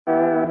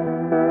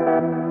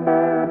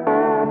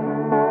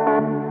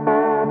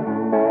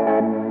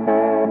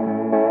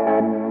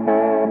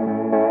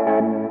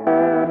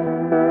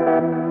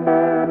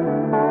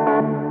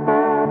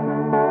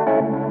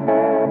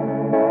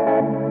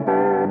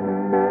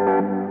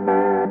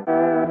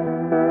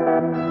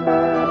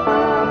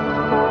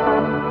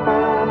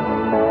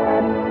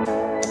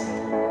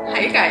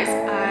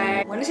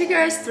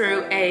guys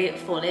through a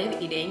full day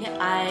of eating.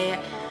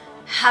 I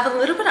have a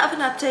little bit of an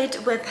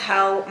update with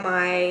how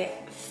my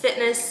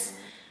fitness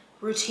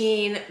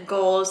routine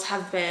goals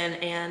have been,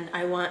 and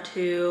I want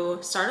to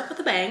start off with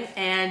a bang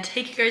and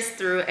take you guys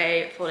through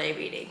a full day of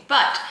eating.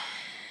 But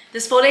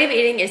this full day of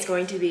eating is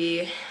going to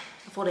be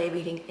a full day of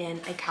eating in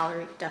a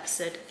calorie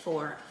deficit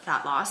for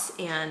fat loss.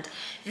 And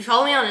if you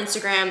follow me on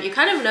Instagram, you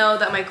kind of know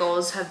that my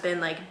goals have been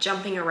like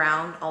jumping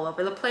around all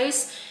over the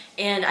place.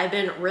 And I've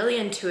been really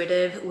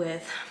intuitive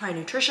with my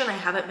nutrition. I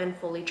haven't been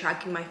fully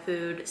tracking my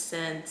food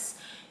since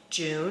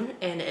June,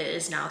 and it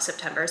is now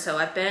September. So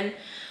I've been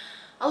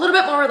a little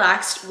bit more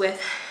relaxed with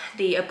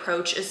the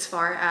approach as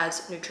far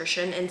as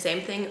nutrition, and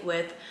same thing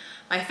with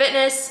my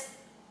fitness.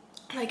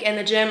 Like in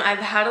the gym, I've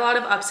had a lot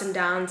of ups and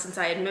downs since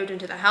I had moved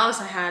into the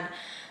house. I had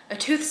a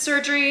tooth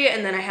surgery,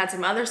 and then I had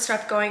some other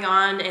stuff going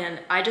on, and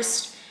I've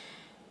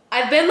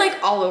been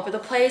like all over the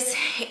place.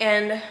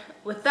 And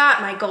with that,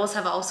 my goals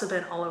have also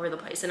been all over the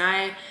place, and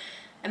I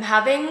am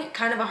having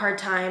kind of a hard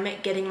time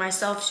getting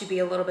myself to be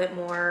a little bit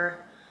more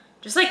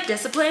just like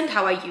disciplined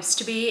how I used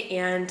to be.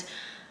 And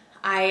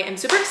I am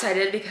super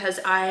excited because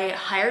I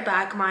hired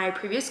back my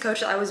previous coach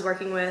that I was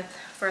working with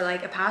for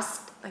like the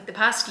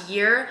past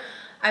year.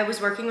 I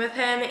was working with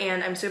him,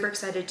 and I'm super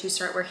excited to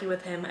start working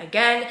with him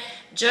again,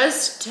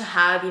 just to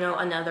have, you know,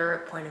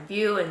 another point of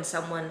view and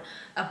someone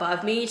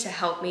above me to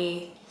help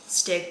me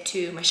stick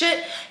to my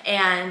shit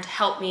and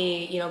help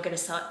me, you know, get a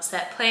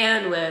set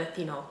plan with,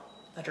 you know,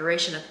 a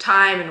duration of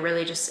time, and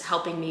really just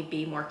helping me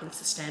be more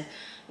consistent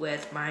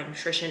with my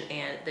nutrition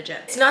and the gym.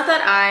 It's not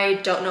that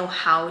I don't know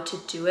how to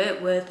do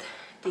it with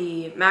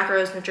the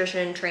macros,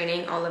 nutrition,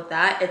 training, all of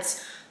that.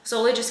 It's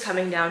solely just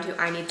coming down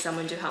to I need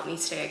someone to help me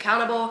stay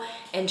accountable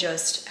and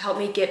just help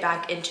me get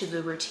back into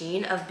the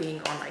routine of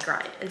being on my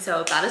grind. And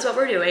so that is what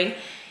we're doing.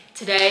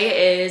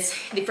 Today is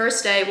the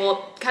first day,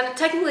 well, kind of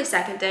technically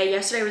second day.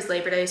 Yesterday was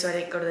Labor Day, so I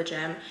didn't go to the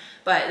gym,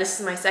 but this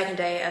is my second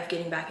day of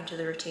getting back into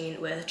the routine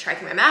with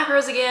tracking my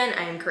macros again.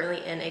 I am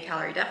currently in a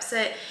calorie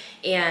deficit,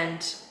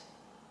 and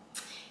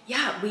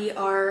yeah, we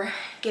are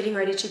getting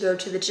ready to go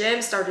to the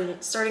gym,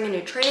 starting a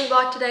new training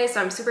block today,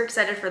 so I'm super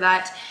excited for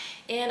that.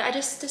 And I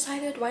just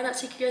decided, why not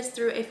take you guys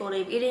through a full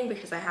day of eating,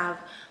 because I have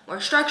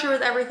more structure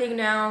with everything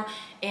now,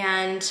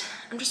 and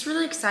I'm just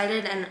really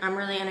excited, and I'm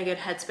really in a good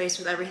headspace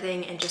with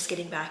everything and just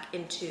getting back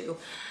into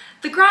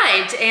the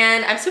grind,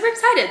 and I'm super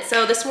excited.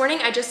 So this morning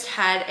I just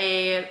had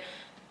a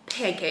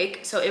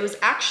pancake. So it was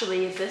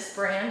actually this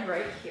brand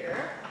right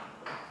here,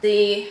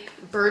 the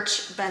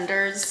Birch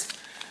Benders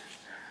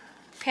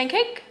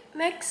pancake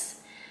mix.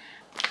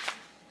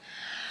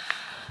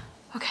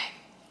 Okay.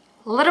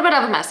 A little bit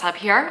of a mess up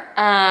here.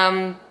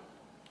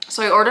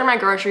 So I ordered my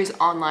groceries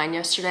online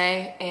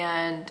yesterday,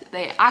 and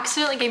they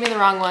accidentally gave me the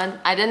wrong one.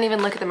 I didn't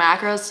even look at the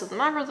macros, so the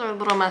macros are a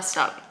little messed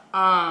up.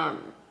 I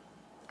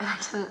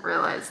didn't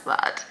realize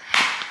that.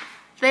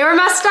 They were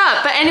messed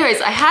up. But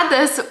anyways, I had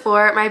this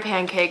for my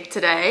pancake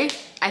today.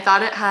 I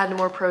thought it had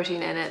more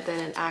protein in it than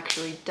it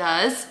actually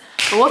does.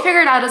 But we'll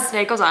figure it out as the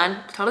day goes on.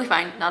 Totally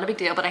fine, not a big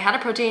deal. But I had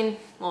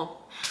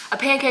a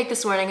pancake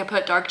this morning. I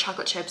put dark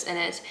chocolate chips in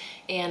it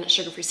and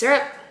sugar-free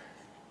syrup.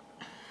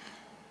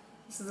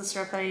 This is the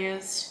syrup that I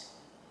used.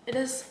 It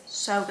is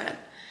so good.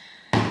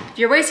 If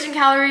you're wasting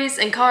calories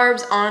and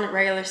carbs on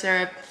regular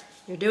syrup,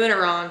 you're doing it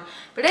wrong.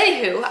 But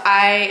anywho,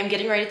 I am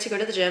getting ready to go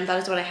to the gym.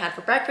 That is what I had for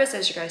breakfast,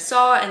 as you guys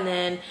saw. And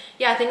then,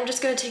 yeah, I think I'm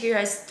just gonna take you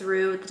guys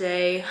through the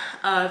day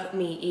of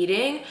me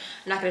eating.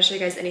 I'm not gonna show you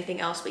guys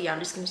anything else, but yeah, I'm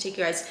just gonna take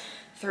you guys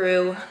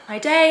through my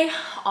day,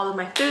 all of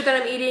my food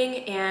that I'm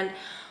eating, and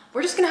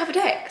we're just gonna have a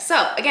day.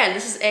 So again,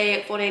 this is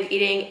a full day of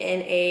eating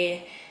in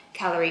a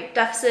calorie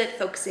deficit,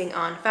 focusing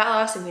on fat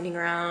loss. I'm eating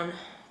around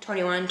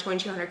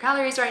 2,200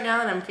 calories right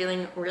now, and I'm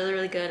feeling really,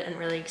 really good and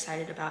really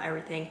excited about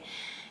everything.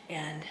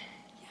 And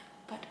yeah,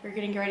 but we're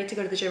getting ready to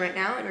go to the gym right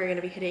now, and we're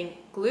gonna be hitting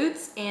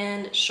glutes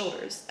and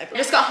shoulders. I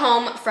just got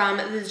home from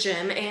the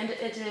gym, and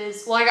it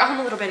is, well, I got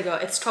home a little bit ago.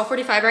 It's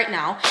 12:45 right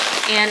now,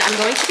 and I'm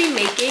going to be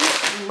making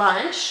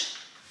lunch.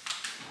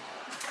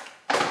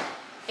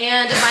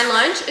 And my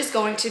lunch is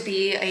going to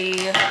be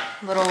a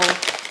little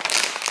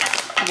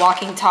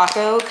walking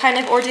taco kind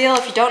of ordeal.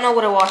 If you don't know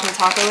what a walking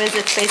taco is,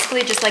 it's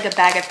basically just like a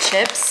bag of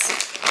chips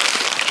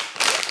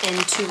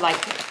into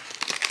like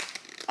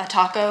a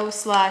taco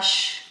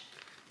slash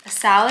a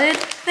salad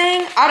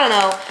thing. I don't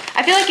know.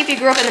 I feel like if you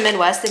grew up in the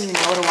Midwest, then you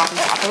know what a walking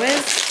taco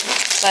is.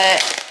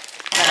 But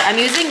I'm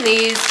using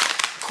these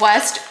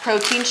Quest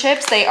protein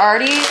chips. They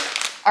already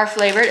are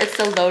flavored. It's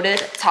the loaded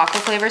taco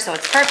flavor, so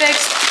it's perfect.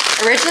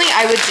 Originally,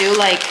 I would do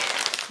like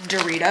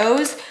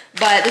Doritos,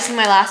 but this is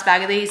my last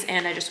bag of these,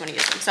 and I just want to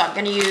use them. So I'm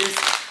going to use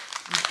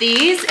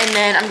these, and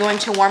then I'm going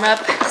to warm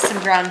up some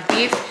ground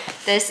beef.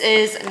 This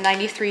is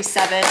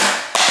 93.7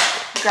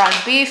 ground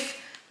beef.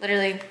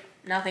 Literally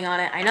nothing on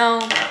it. I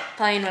know,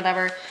 plain,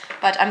 whatever.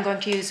 But I'm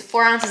going to use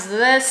 4 ounces of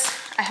this.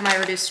 I have my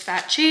reduced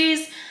fat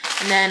cheese,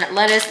 and then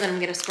lettuce, and then I'm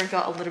going to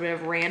sprinkle a little bit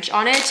of ranch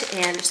on it,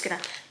 and just going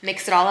to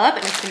mix it all up,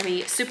 and it's going to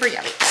be super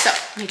yummy. So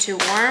I need to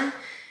warm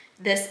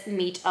this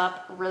meat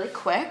up really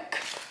quick.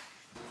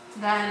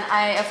 Then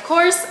I, of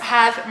course,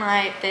 have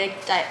my big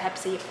Diet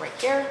Pepsi right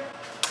here.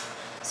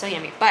 So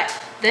yummy. But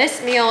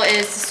this meal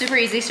is super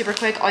easy, super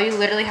quick. All you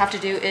literally have to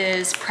do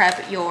is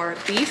prep your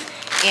beef,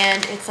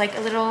 and it's like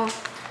a little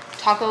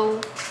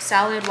taco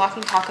salad,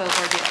 walking taco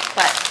ordeal.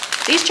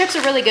 But these chips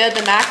are really good.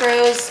 The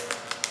macros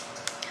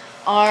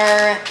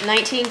are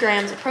 19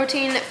 grams of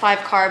protein, 5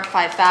 carb,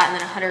 5 fat, and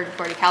then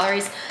 140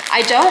 calories.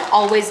 I don't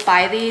always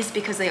buy these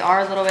because they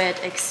are a little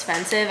bit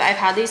expensive. I've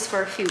had these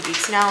for a few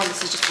weeks now, and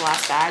this is just the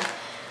last bag.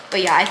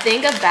 But yeah, I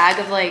think a bag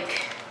of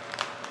like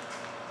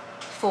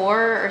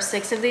 4 or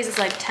 6 of these is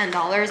like $10.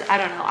 I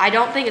don't know. I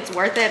don't think it's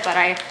worth it, but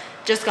I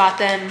just got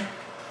them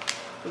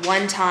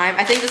one time.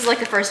 I think this is like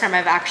the first time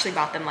I've actually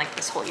bought them like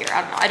this whole year.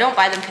 I don't know. I don't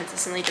buy them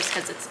consistently just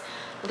because it's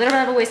a little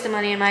bit of a waste of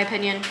money in my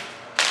opinion.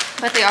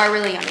 But they are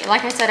really yummy.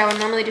 Like I said, I would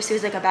normally just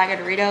use like a bag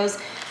of Doritos.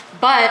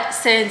 But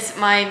since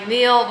my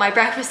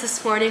breakfast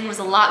this morning was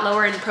a lot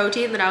lower in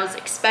protein than I was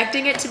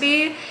expecting it to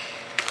be,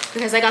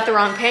 because I got the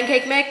wrong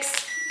pancake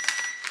mix,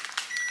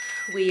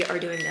 we are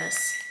doing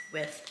this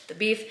with the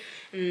beef.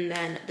 And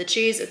then the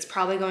cheese, it's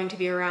probably going to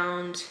be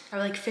around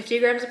like 50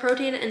 grams of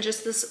protein in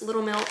just this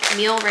little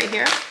meal right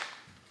here.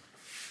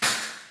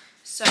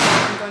 So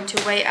I'm going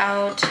to weigh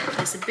out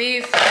this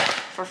beef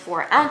for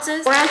 4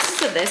 ounces. 4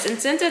 ounces of this, and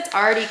since it's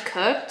already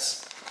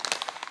cooked,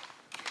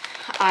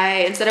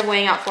 instead of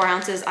weighing out 4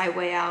 ounces, I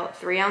weigh out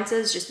 3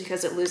 ounces just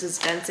because it loses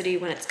density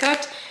when it's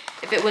cooked.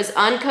 If it was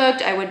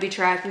uncooked, I would be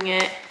tracking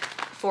it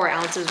 4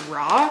 ounces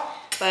raw,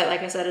 but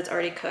like I said, it's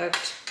already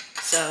cooked.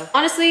 So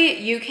honestly,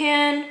 you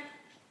can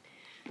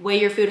weigh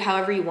your food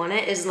however you want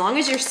it. As long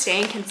as you're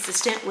staying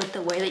consistent with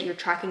the way that you're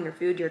tracking your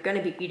food, you're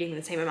gonna be eating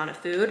the same amount of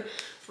food,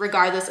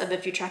 regardless of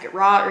if you track it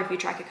raw or if you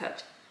track it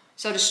cooked.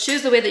 So just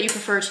choose the way that you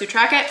prefer to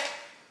track it,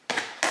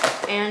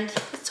 and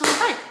it's totally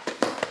fine.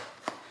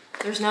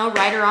 There's no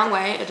right or wrong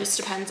way. It just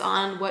depends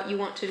on what you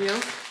want to do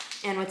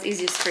and what's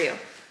easiest for you.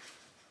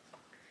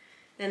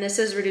 Then this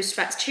is reduced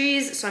fat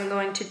cheese, so I'm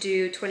going to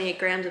do 28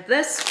 grams of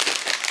this.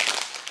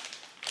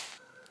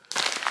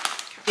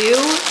 I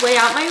do weigh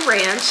out my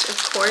ranch,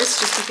 of course,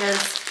 just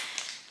because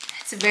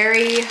it's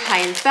very high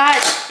in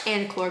fat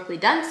and calorically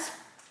dense.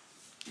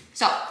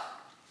 So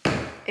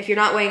if you're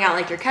not weighing out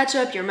like your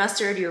ketchup, your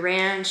mustard, your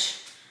ranch,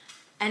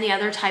 any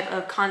other type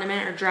of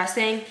condiment or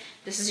dressing,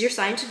 this is your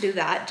sign to do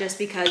that, just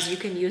because you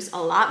can use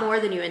a lot more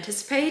than you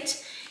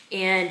anticipate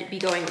and be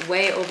going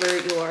way over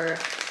your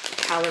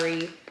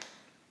calorie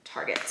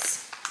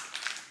targets.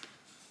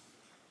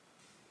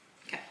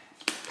 Okay,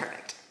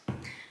 perfect.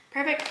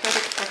 Perfect,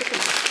 perfect,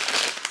 perfect.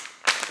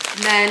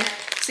 And then,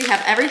 so you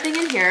have everything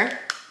in here.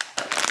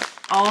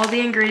 All the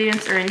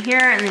ingredients are in here,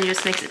 and then you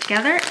just mix it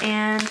together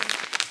and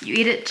you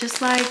eat it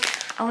just like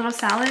a little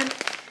salad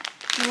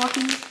and a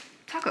walking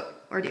taco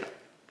ordeal.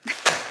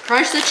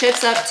 Crunch the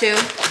chips up too.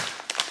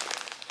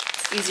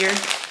 It's easier.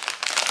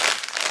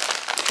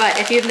 But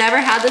if you've never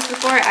had this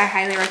before, I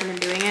highly recommend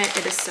doing it.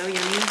 It is so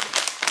yummy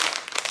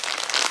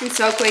and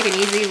so quick and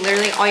easy.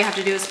 Literally all you have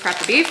to do is prep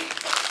the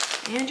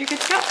beef and you're good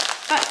to go.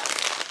 But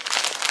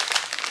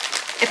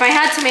if I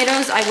had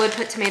tomatoes, I would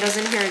put tomatoes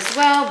in here as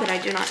well, but I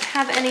do not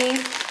have any.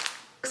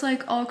 Looks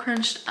like all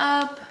crunched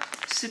up,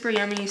 super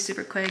yummy,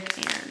 super quick,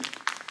 and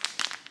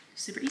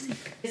super easy.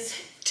 It's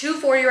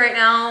 2:40 right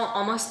now,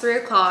 almost 3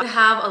 o'clock. I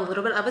have a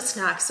little bit of a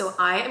snack, so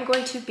I am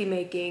going to be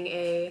making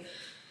a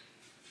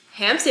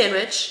ham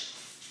sandwich,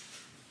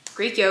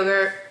 Greek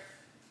yogurt,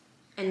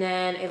 and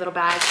then a little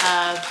bag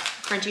of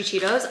crunchy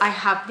Cheetos. I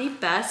have the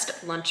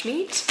best lunch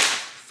meat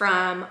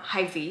from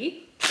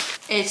Hy-Vee.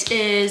 It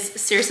is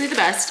seriously the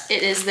best.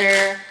 It is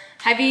their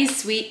Hy-Vee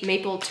sweet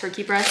maple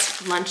turkey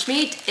breast lunch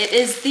meat. It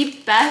is the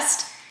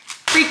best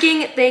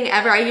freaking thing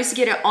ever. I used to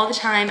get it all the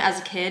time as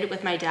a kid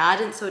with my dad,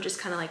 and so it just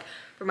kind of like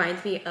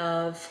reminds me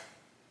of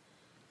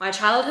my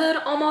childhood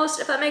almost,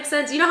 if that makes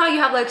sense. You know how you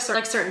have like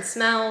certain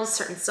smells,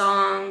 certain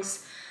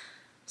songs,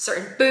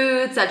 certain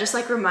foods that just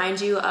like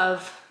remind you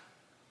of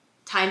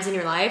times in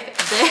your life?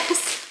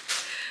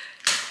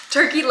 This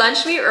turkey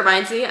lunch meat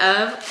reminds me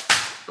of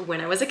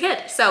when I was a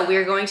kid. So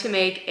we're going to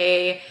make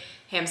a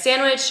ham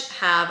sandwich,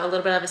 have a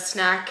little bit of a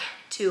snack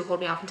to hold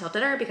me off until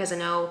dinner, because I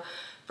know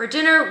for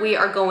dinner we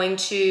are going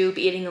to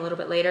be eating a little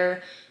bit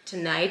later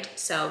tonight.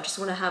 So just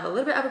want to have a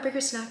little bit of a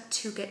bigger snack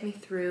to get me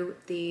through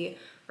the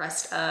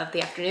rest of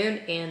the afternoon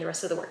and the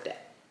rest of the workday.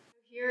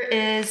 Here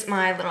is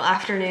my little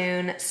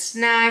afternoon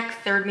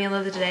snack, third meal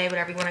of the day,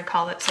 whatever you want to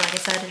call it. So like I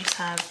said, I just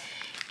have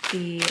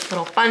the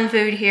little fun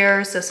food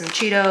here. So some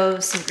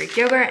Cheetos, some Greek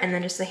yogurt, and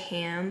then just a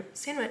ham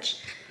sandwich.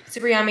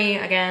 Super yummy,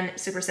 again,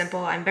 super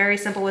simple. I'm very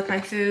simple with my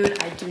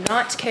food. I do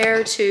not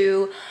care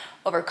to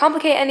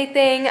overcomplicate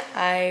anything.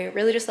 I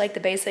really just like the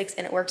basics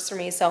and it works for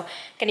me. So I'm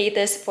gonna eat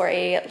this for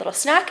a little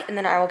snack, and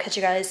then I will catch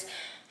you guys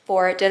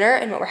for dinner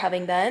and what we're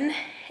having then.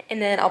 And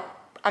then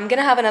I'm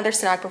gonna have another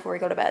snack before we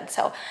go to bed.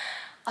 So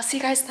I'll see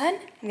you guys then.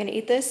 I'm gonna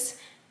eat this,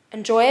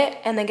 enjoy it,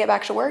 and then get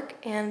back to work,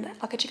 and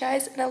I'll catch you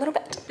guys in a little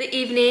bit. The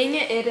evening,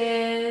 it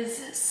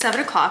is 7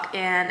 o'clock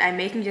and I'm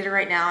making dinner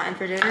right now, and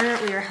for dinner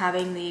we are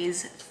having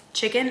these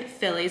chicken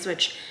Phillies,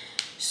 which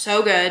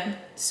So good,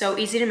 so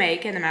easy to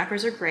make, and the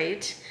macros are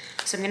great.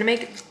 So I'm gonna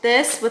make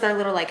this with our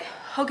little like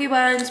hoagie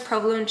buns,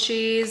 provolone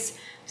cheese,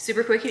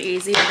 super quick and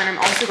easy. And then I'm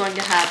also going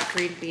to have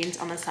green beans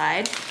on the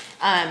side.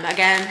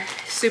 Again,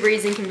 super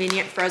easy and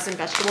convenient frozen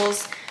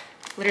vegetables.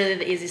 Literally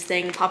the easiest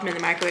thing. Pop them in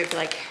the microwave for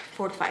like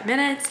 4 to 5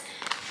 minutes.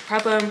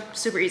 Prep them,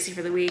 super easy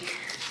for the week.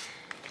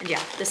 And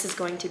yeah, this is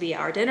going to be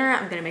our dinner.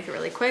 I'm gonna make it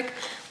really quick.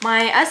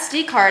 My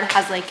SD card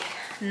has like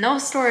no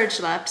storage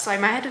left, so I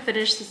might have to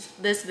finish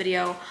this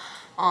video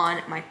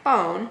on my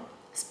phone.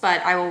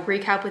 But I will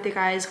recap with you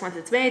guys once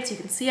it's made so you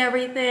can see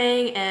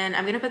everything. And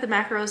I'm gonna put the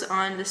macros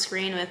on the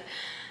screen with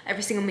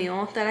every single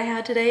meal that I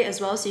had today as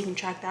well, so you can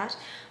track that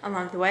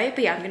along the way.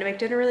 But yeah, I'm gonna make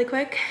dinner really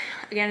quick.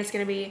 Again, it's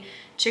gonna be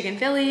chicken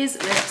Phillies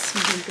with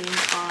some green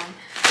beans on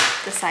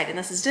the side. And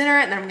this is dinner,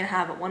 and then I'm gonna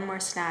have one more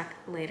snack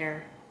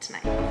later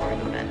tonight before I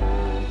go to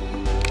bed.